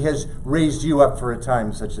that he has raised you up for a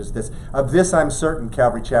time such as this? Of this I'm certain,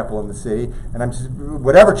 Calvary Chapel in the city, and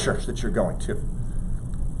whatever church that you're going to,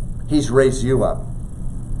 he's raised you up.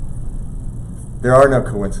 There are no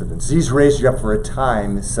coincidences. He's raised you up for a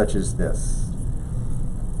time such as this.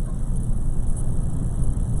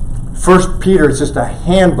 1 Peter is just a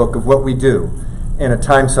handbook of what we do in a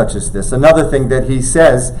time such as this. Another thing that he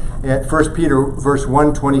says in 1 Peter verse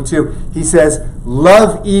 1:22, he says,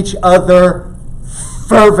 love each other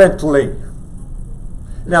fervently.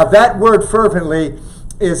 Now that word fervently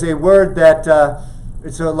is a word that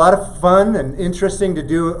it's a lot of fun and interesting to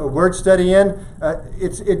do a word study in.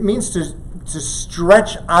 It means to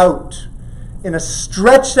stretch out in a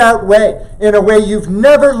stretched out way, in a way you've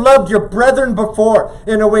never loved your brethren before,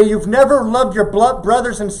 in a way you've never loved your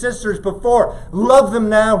brothers and sisters before. Love them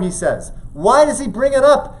now, he says. Why does he bring it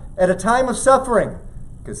up at a time of suffering?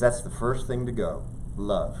 Because that's the first thing to go.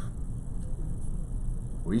 Love.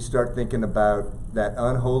 We start thinking about that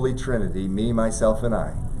unholy trinity, me, myself, and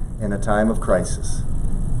I, in a time of crisis.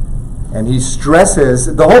 And he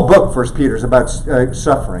stresses, the whole book, 1 Peter, is about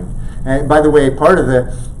suffering. And by the way, part of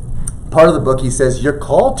the book, he says, you're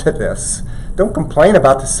called to this. Don't complain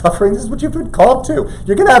about the suffering. This is what you've been called to.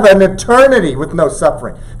 You're going to have an eternity with no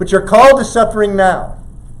suffering. But you're called to suffering now.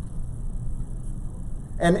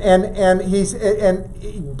 And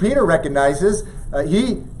Peter recognizes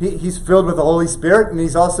he's filled with the Holy Spirit, and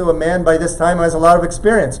he's also a man by this time who has a lot of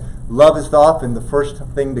experience. Love is often the first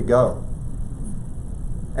thing to go.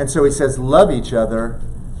 And so he says, love each other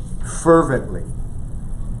fervently.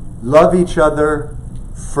 Love each other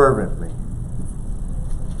fervently.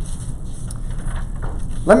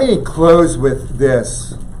 Let me close with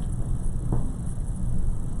this.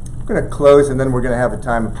 I'm going to close and then we're going to have a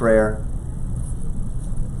time of prayer.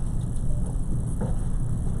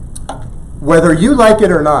 Whether you like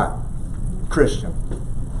it or not, Christian,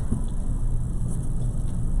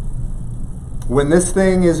 when this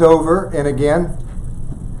thing is over, and again,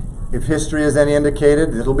 if history is any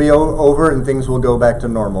indicated, it'll be over and things will go back to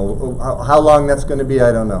normal. How long that's going to be,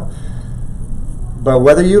 I don't know. But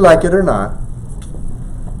whether you like it or not,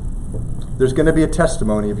 there's going to be a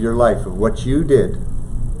testimony of your life, of what you did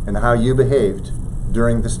and how you behaved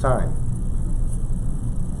during this time.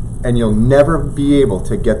 And you'll never be able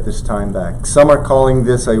to get this time back. Some are calling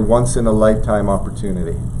this a once-in-a-lifetime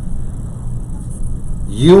opportunity.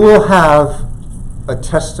 You will have a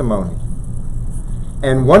testimony.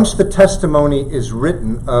 And once the testimony is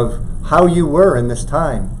written of how you were in this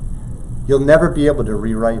time, you'll never be able to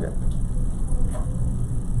rewrite it.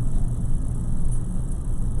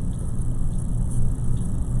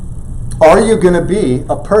 Are you going to be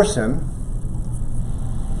a person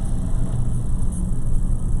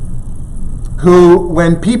who,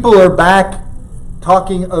 when people are back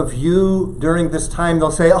talking of you during this time,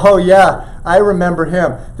 they'll say, oh yeah, I remember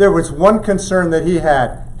him. There was one concern that he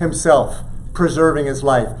had, himself, preserving his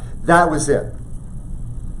life. That was it.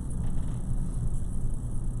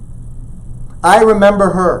 I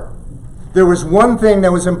remember her. There was one thing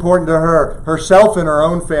that was important to her, herself and her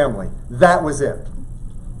own family. That was it.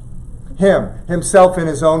 Himself and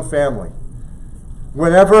his own family.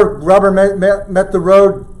 Whenever rubber met the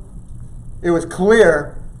road, it was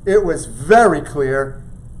clear, it was very clear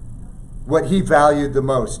what he valued the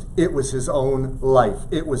most. It was his own life.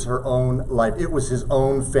 It was her own life. It was his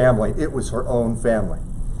own family. It was her own family.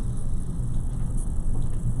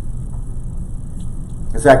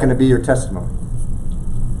 Is that going to be your testimony?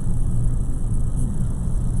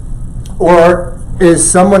 Or is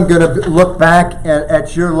someone going to look back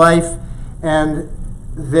at your life and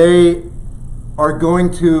they are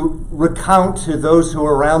going to recount to those who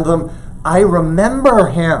are around them, I remember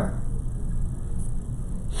him.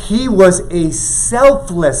 He was a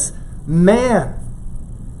selfless man.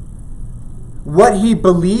 What he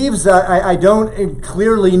believes, I don't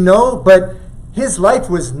clearly know, but his life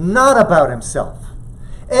was not about himself.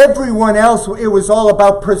 Everyone else, it was all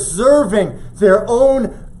about preserving their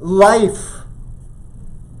own life.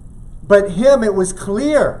 But him, it was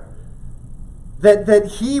clear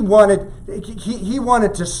that he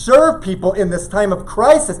wanted to serve people in this time of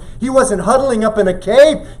crisis. He wasn't huddling up in a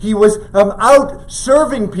cave. He was out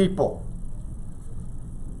serving people.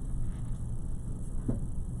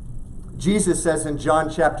 Jesus says in John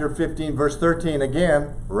chapter 15, verse 13,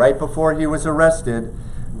 again, right before he was arrested,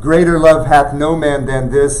 greater love hath no man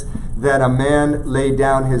than this, that a man lay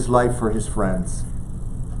down his life for his friends.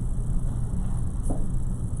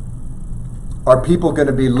 Are people going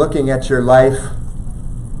to be looking at your life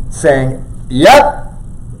saying, yep,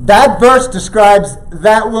 that verse describes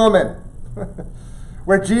that woman?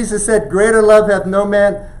 Where Jesus said, greater love hath no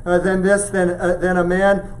man than this, than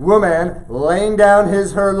a woman laying down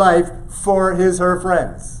her life for her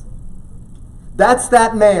friends. That's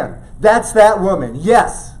that man. That's that woman.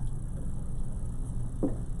 Yes.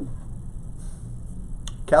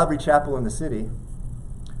 Calvary Chapel in the city,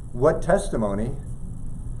 what testimony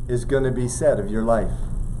is going to be said of your life?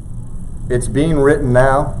 It's being written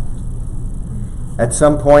now. At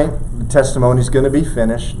some point, the testimony is going to be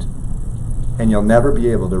finished, and you'll never be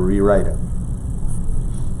able to rewrite it.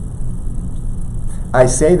 I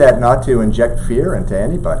say that not to inject fear into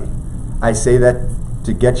anybody. I say that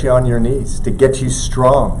to get you on your knees, to get you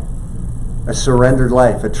strong. A surrendered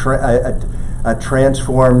life, a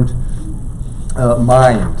transformed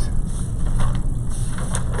mind.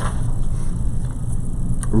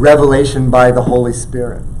 Revelation by the Holy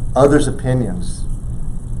Spirit. Others' opinions.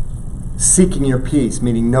 Seeking your peace,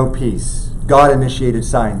 meaning no peace. God-initiated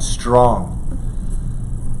signs, strong.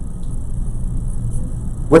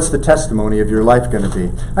 What's the testimony of your life going to be?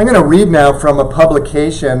 I'm going to read now from a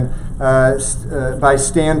publication by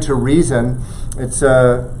Stand to Reason. It's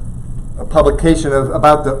a publication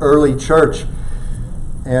about the early church.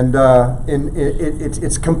 And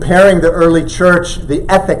it's comparing the early church, the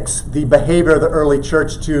ethics, the behavior of the early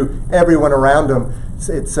church to everyone around them.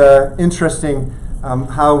 It's interesting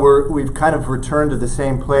how we've kind of returned to the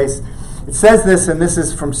same place. It says this, and this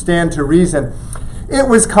is from Stand to Reason. It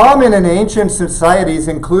was common in ancient societies,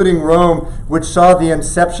 including Rome, which saw the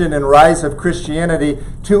inception and rise of Christianity,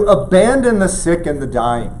 to abandon the sick and the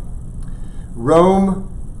dying.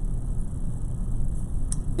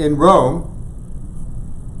 In Rome,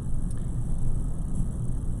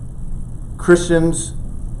 Christians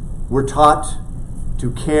were taught to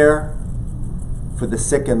care for the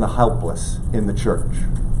sick and the helpless in the church.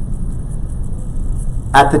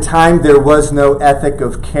 At the time, there was no ethic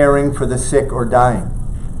of caring for the sick or dying.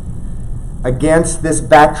 Against this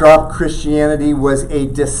backdrop, Christianity was a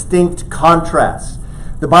distinct contrast.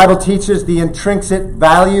 The Bible teaches the intrinsic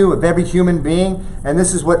value of every human being, and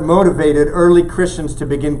this is what motivated early Christians to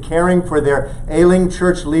begin caring for their ailing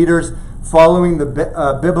church leaders, following the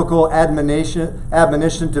biblical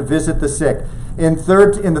admonition to visit the sick. In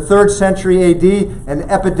the 3rd century AD, an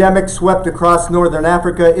epidemic swept across northern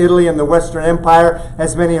Africa, Italy, and the Western Empire.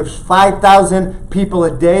 As many as 5,000 people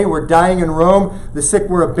a day were dying in Rome. The sick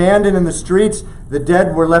were abandoned in the streets. The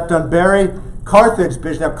dead were left unburied. Carthage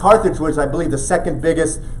was, I believe, the second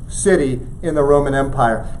biggest city in the Roman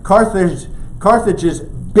Empire. Carthage's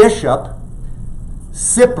bishop,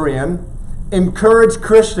 Cyprian, encouraged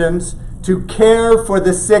Christians to care for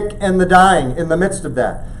the sick and the dying in the midst of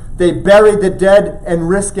that. They buried the dead and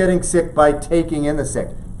risked getting sick by taking in the sick.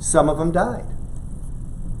 Some of them died.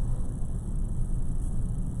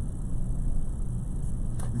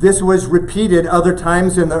 This was repeated other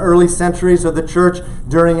times in the early centuries of the church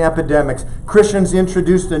during epidemics. Christians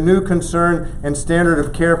introduced a new concern and standard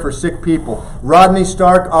of care for sick people. Rodney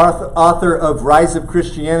Stark, author of Rise of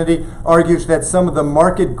Christianity, argues that some of the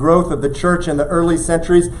marked growth of the church in the early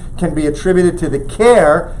centuries can be attributed to the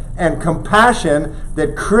care and compassion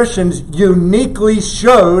that Christians uniquely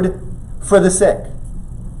showed for the sick.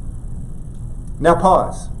 Now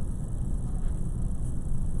pause.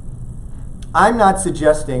 I'm not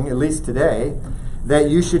suggesting, at least today, that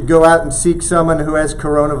you should go out and seek someone who has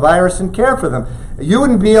coronavirus and care for them. You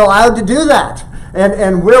wouldn't be allowed to do that.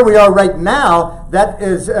 And where we are right now,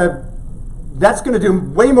 that's going to do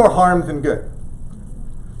way more harm than good.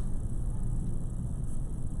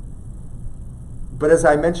 But as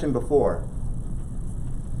I mentioned before,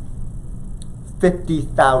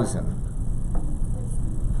 50,000,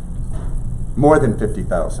 more than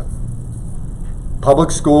 50,000,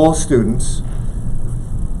 public school students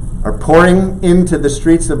are pouring into the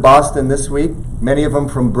streets of Boston this week, many of them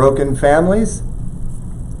from broken families.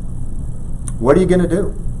 What are you going to do?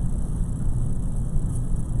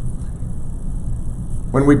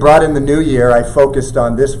 When we brought in the new year, I focused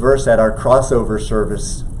on this verse at our crossover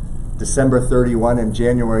service, December 31 and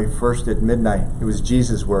January 1st at midnight. It was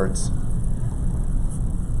Jesus' words.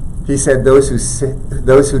 He said, those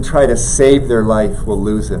who try to save their life will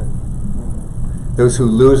lose it. Those who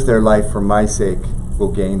lose their life for my sake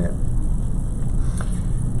will gain it.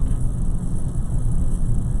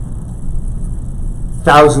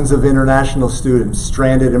 Thousands of international students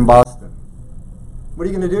stranded in Boston. What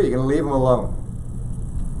are you going to do? You're going to leave them alone?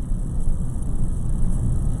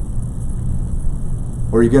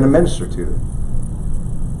 Or are you going to minister to them?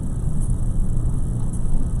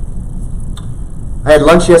 I had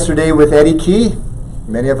lunch yesterday with Eddie Key.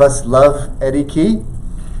 Many of us love Eddie Key.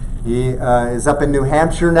 He is up in New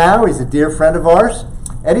Hampshire now. He's a dear friend of ours.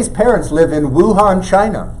 Eddie's parents live in Wuhan,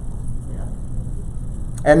 China.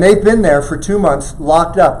 And they've been there for 2 months,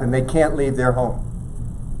 locked up, and they can't leave their home.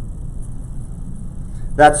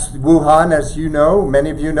 That's Wuhan, as you know,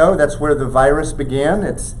 many of you know, that's where the virus began.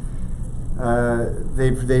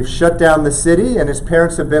 They've shut down the city, and his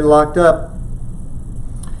parents have been locked up.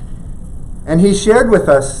 And he shared with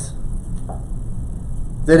us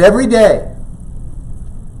that every day,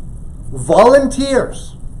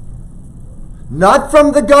 volunteers, not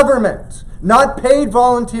from the government, not paid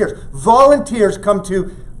volunteers come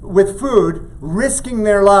to with food, risking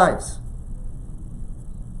their lives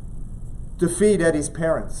to feed Eddie's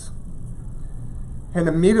parents. And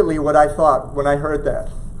immediately what I thought when I heard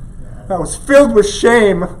that, I was filled with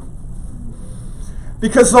shame,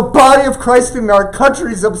 because the body of Christ in our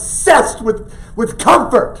country is obsessed with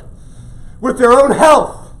comfort, with their own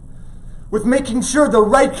health, with making sure the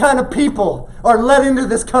right kind of people are let into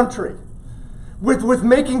this country, with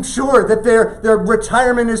making sure that their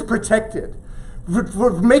retirement is protected,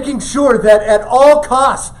 with making sure that at all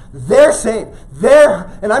costs they're safe,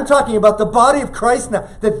 and I'm talking about the body of Christ now,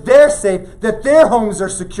 that they're safe, that their homes are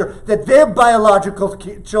secure, that their biological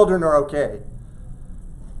children are okay.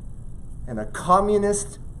 And a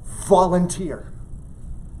communist volunteer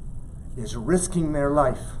is risking their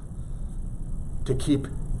life to keep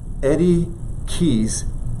Eddie Key's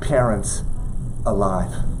parents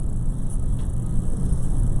alive.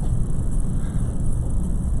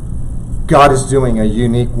 God is doing a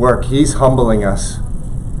unique work. He's humbling us,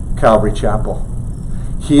 Calvary Chapel.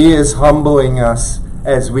 He is humbling us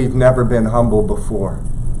as we've never been humbled before.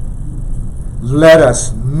 Let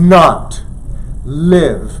us not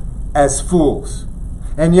live as fools.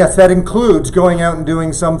 And yes, that includes going out and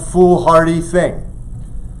doing some foolhardy thing.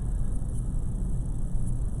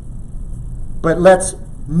 But let's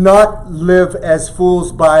not live as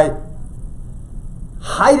fools by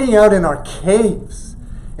hiding out in our caves,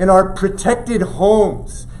 in our protected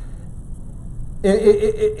homes,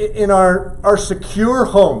 in our secure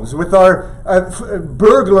homes with our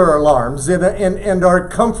burglar alarms and our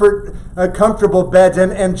comfortable beds,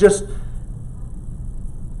 and just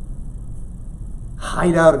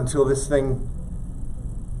hide out until this thing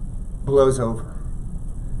blows over.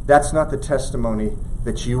 That's not the testimony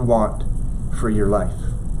that you want for your life.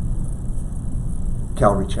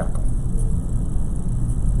 Calvary Chapel.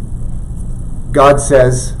 God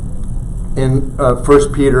says in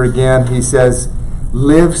 1 Peter again, he says,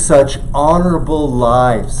 live such honorable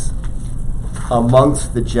lives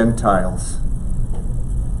amongst the Gentiles,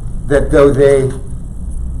 that though they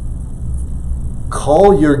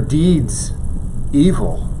call your deeds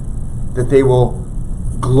evil, that they will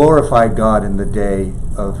glorify God in the day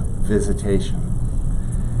of visitation.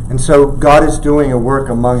 And so God is doing a work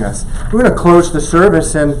among us. We're going to close the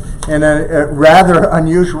service in a rather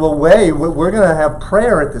unusual way. We're going to have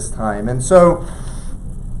prayer at this time. And so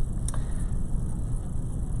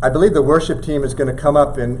I believe the worship team is going to come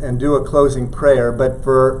up and do a closing prayer, but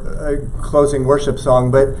for a closing worship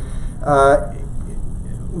song. But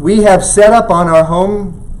we have set up on our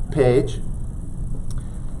home page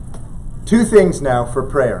 2 things now for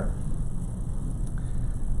prayer.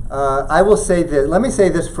 I will say this. Let me say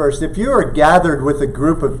this first. If you are gathered with a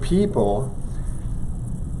group of people,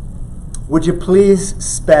 would you please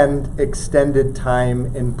spend extended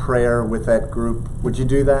time in prayer with that group? Would you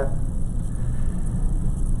do that?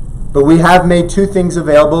 But we have made 2 things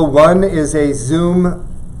available. One is a Zoom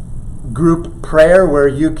group prayer where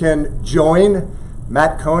you can join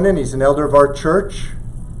Matt Conan. He's an elder of our church.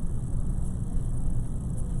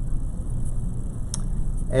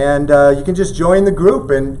 And you can just join the group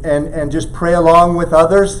and just pray along with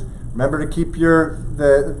others. Remember to keep your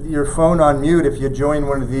phone on mute if you join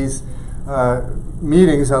one of these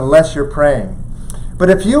meetings, unless you're praying. But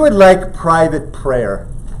if you would like private prayer,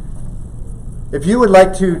 if you would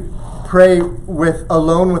like to pray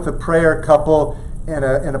alone with a prayer couple in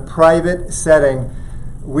a private setting,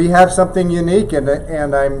 we have something unique,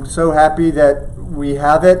 and I'm so happy that we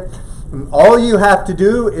have it. All you have to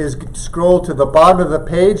do is scroll to the bottom of the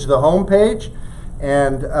page, the home page,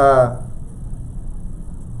 and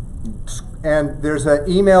there's an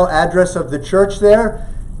email address of the church there.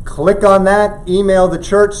 Click on that, email the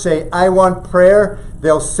church, say, I want prayer.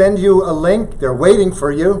 They'll send you a link. They're waiting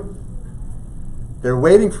for you. They're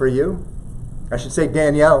waiting for you. I should say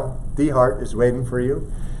Danielle Dehart is waiting for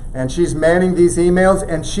you. And she's manning these emails,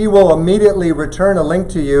 and she will immediately return a link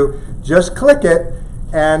to you. Just click it,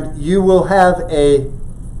 and you will have a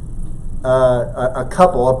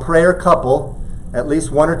couple, a prayer couple, at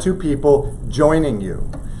least 1 or 2 people joining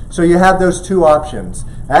you. So you have those 2 options.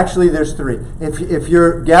 Actually, there's 3. If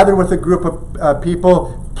you're gathered with a group of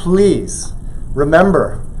people, please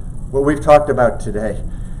remember what we've talked about today.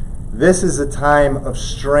 This is a time of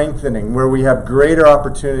strengthening where we have greater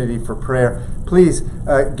opportunity for prayer. Please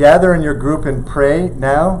gather in your group and pray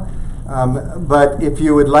now. But if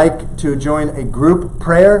you would like to join a group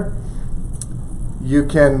prayer, you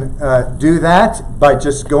can do that by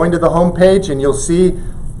just going to the home page, and you'll see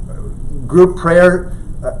group prayer,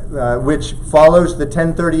 which follows the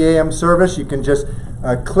 10:30 a.m. service. You can just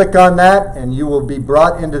click on that, and you will be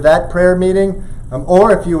brought into that prayer meeting.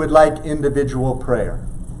 Or if you would like individual prayer.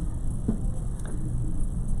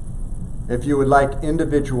 If you would like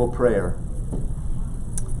individual prayer,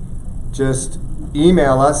 just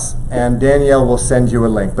email us and Danielle will send you a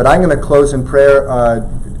link. But I'm going to close in prayer.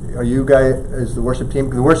 Are you guys, is the worship team?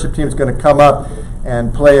 The worship team is going to come up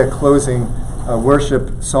and play a closing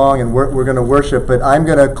worship song, and we're going to worship. But I'm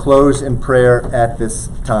going to close in prayer at this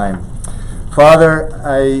time. Father,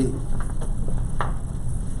 I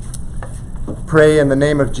pray in the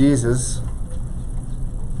name of Jesus,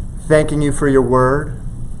 thanking you for your word.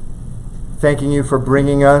 Thanking you for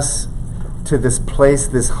bringing us to this place,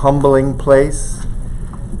 this humbling place.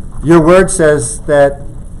 Your word says that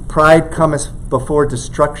pride cometh before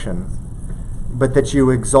destruction, but that you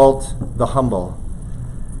exalt the humble.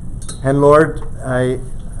 And Lord,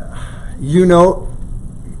 you know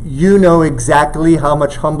exactly how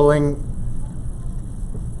much humbling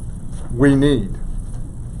we need.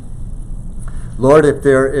 Lord, if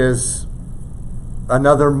there is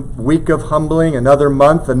another week of humbling, another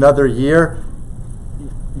month, another year,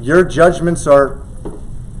 your judgments are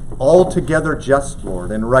altogether just, Lord,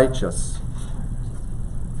 and righteous.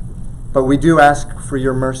 But we do ask for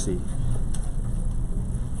your mercy.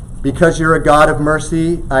 Because you're a God of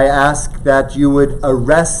mercy, I ask that you would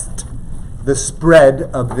arrest the spread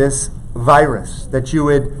of this virus, that you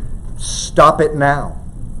would stop it now.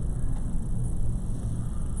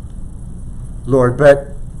 Lord, but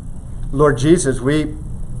Lord Jesus, we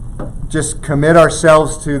just commit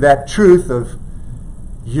ourselves to that truth of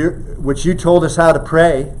which you told us how to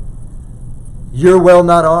pray, your will,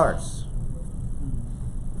 not ours.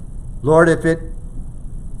 Lord, if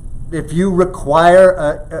you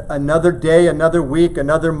require another day, another week,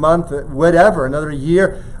 another month, whatever, another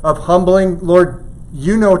year of humbling, Lord,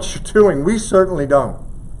 you know what you're doing. We certainly don't.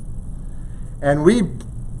 And we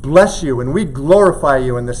bless you and we glorify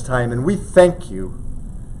you in this time and we thank you,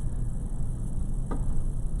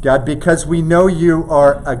 God, because we know you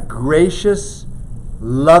are a gracious,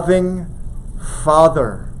 loving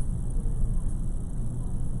Father.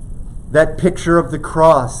 That picture of the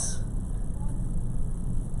cross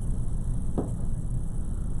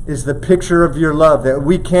is the picture of your love that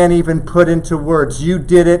we can't even put into words. You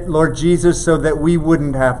did it, Lord Jesus, so that we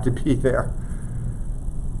wouldn't have to be there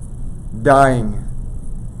dying.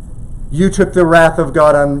 You took the wrath of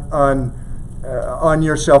God on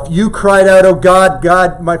yourself. You cried out, "Oh God,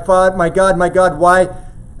 God, my Father, my God,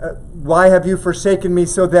 why have you forsaken me?"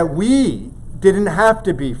 So that we didn't have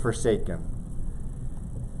to be forsaken.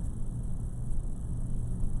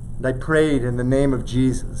 And I prayed in the name of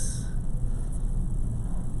Jesus.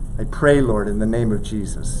 I pray, Lord, in the name of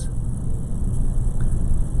Jesus.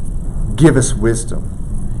 Give us wisdom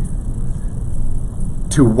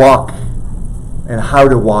to walk and how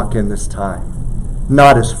to walk in this time.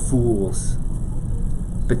 Not as fools,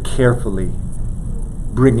 but carefully,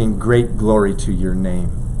 bringing great glory to your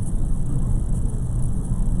name.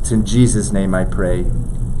 It's in Jesus' name I pray.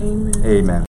 Amen. Amen.